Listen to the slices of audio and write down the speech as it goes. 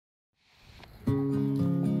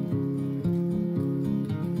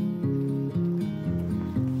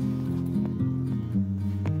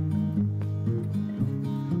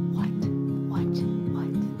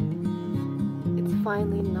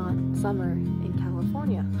finally not summer in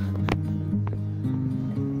California.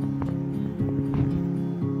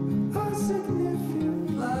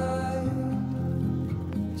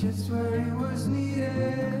 Just where it was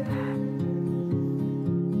needed,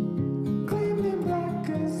 gleaming black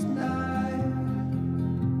as night,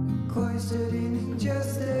 cloistered in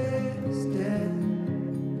injustice, dead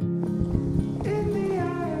in the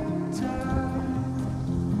eye of time.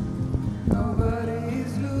 Nobody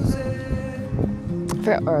is losing. I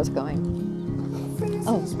forgot where I was going.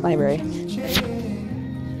 Oh, library.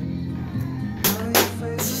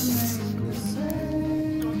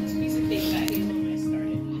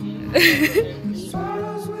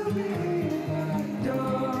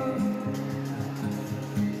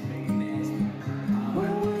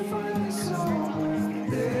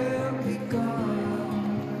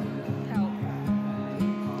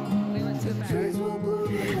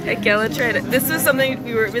 Kella tried it. This was something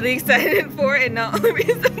we were really excited for, and not only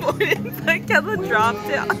disappointed, but Kella dropped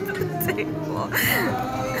it onto the table.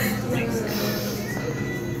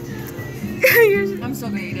 I'm still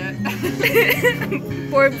gonna eat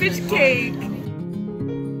it. For a fish cake.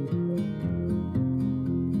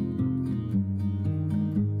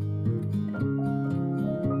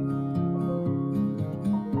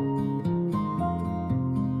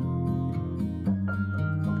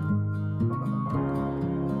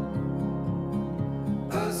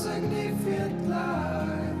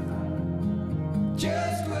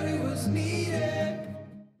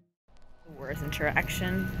 Worst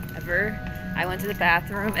interaction ever. I went to the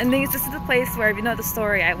bathroom, and this is the place where, if you know the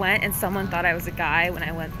story, I went and someone thought I was a guy when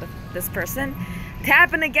I went with this person. It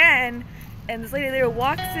happened again, and this lady there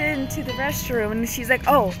walks into the restroom, and she's like,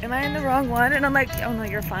 "Oh, am I in the wrong one?" And I'm like, "Oh no,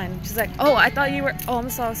 you're fine." She's like, "Oh, I thought you were. Oh, I'm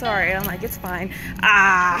so sorry." And I'm like, "It's fine."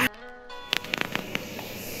 Ah.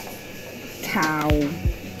 Cow.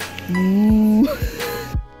 Ooh.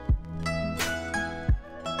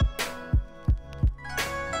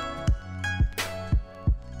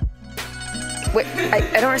 Wait, I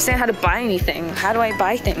don't understand how to buy anything. How do I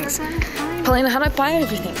buy things? Paulina, how do I buy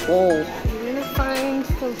everything? Whoa. You're gonna find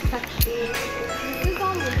some packages.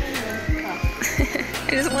 I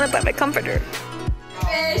just want to buy my comforter.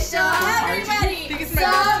 Fish on everybody!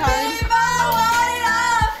 Some people want it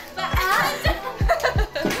all, but I don't.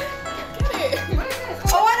 Get it.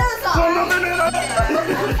 Oh, I know the song!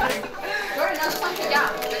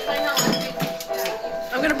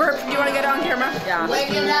 I'm gonna burp. Do you want to get on camera? Yeah.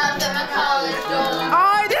 Waking up at my college dorm.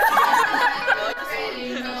 Oh, I did.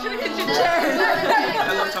 Should have hit your chair.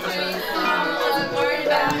 I love Thomas.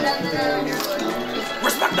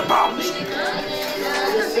 Respect the bounds.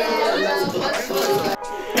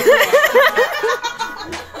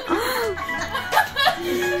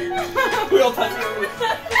 We all touch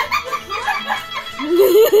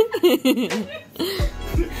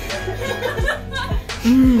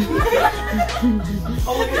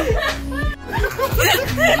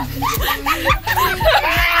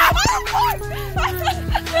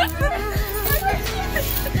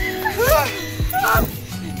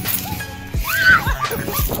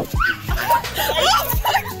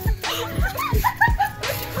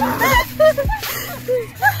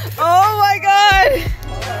Oh my god!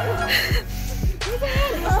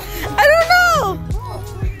 I don't know!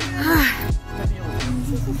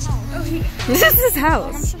 This is his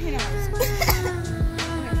house. Tell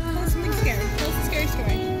us something scary. Tell us a scary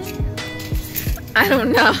story. I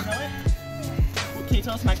don't know. Can you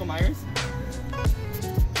tell us Michael Myers?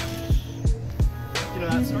 You know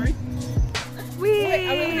that story? Wee! Wait,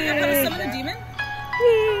 are we gonna summon a demon?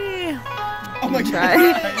 Wee! Oh my Try.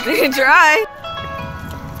 god. We can try.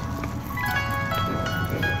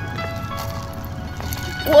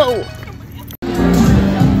 Whoa!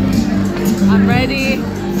 I'm ready.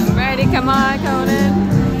 I'm ready. Come on, Conan.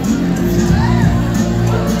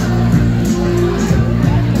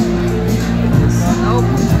 Nope.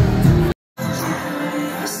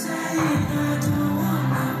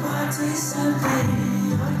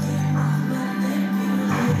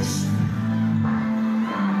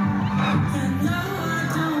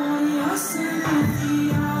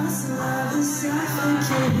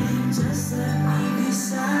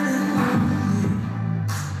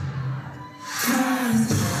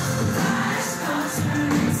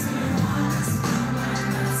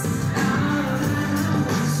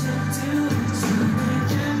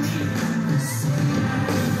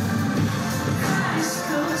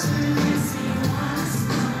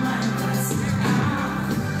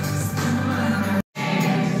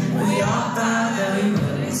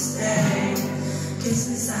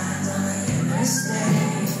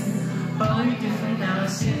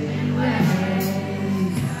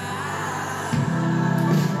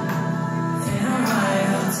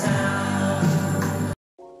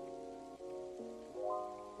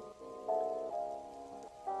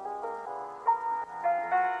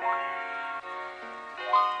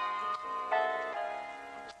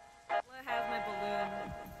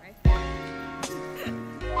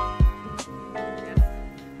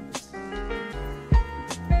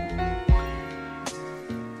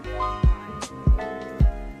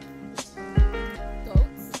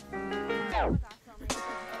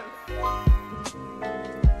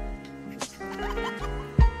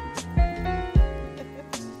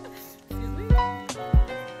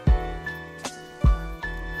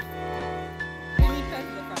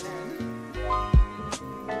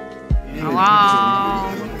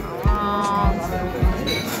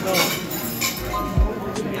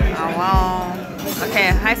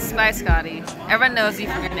 Bye, Scotty. Everyone knows you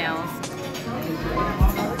for your nails.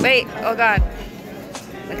 Wait, oh god.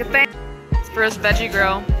 Look at that. First veggie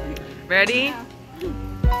girl. Ready?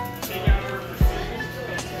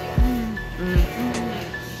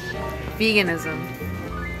 Veganism.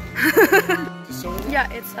 Yeah,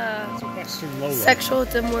 it's sexual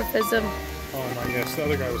dimorphism. Oh my gosh, the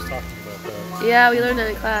other guy was talking about that. Yeah, we learned that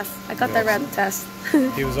in class. I got that right on the test.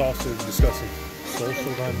 He was also discussing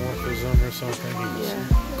social dimorphism or something. He was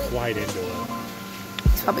quite into it.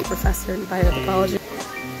 He's probably a professor in bioethology.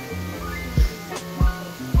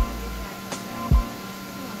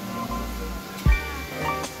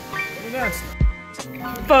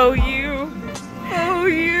 Faux you. Oh,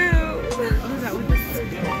 you.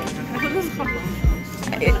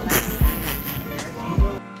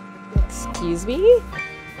 Excuse me?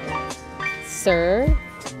 Sir?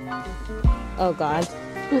 Oh god.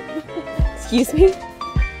 Excuse me?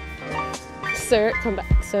 Sir, come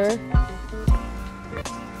back, sir.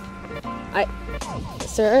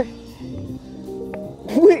 Sir?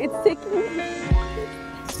 Wait, it's taking me.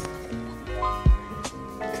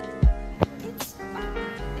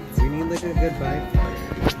 We need like a good vibe.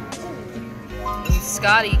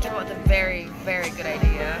 Scotty came up with a very, very good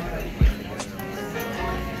idea.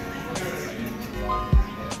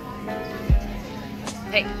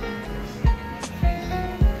 Hey.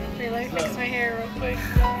 Hey, let me fix my hair real quick.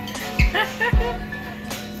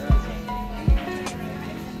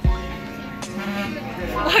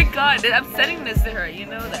 Oh my god, I'm sending this to her. You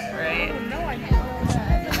know that, right? No, I know.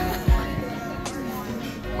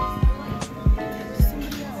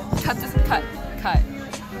 Cut this.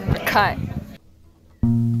 Cut.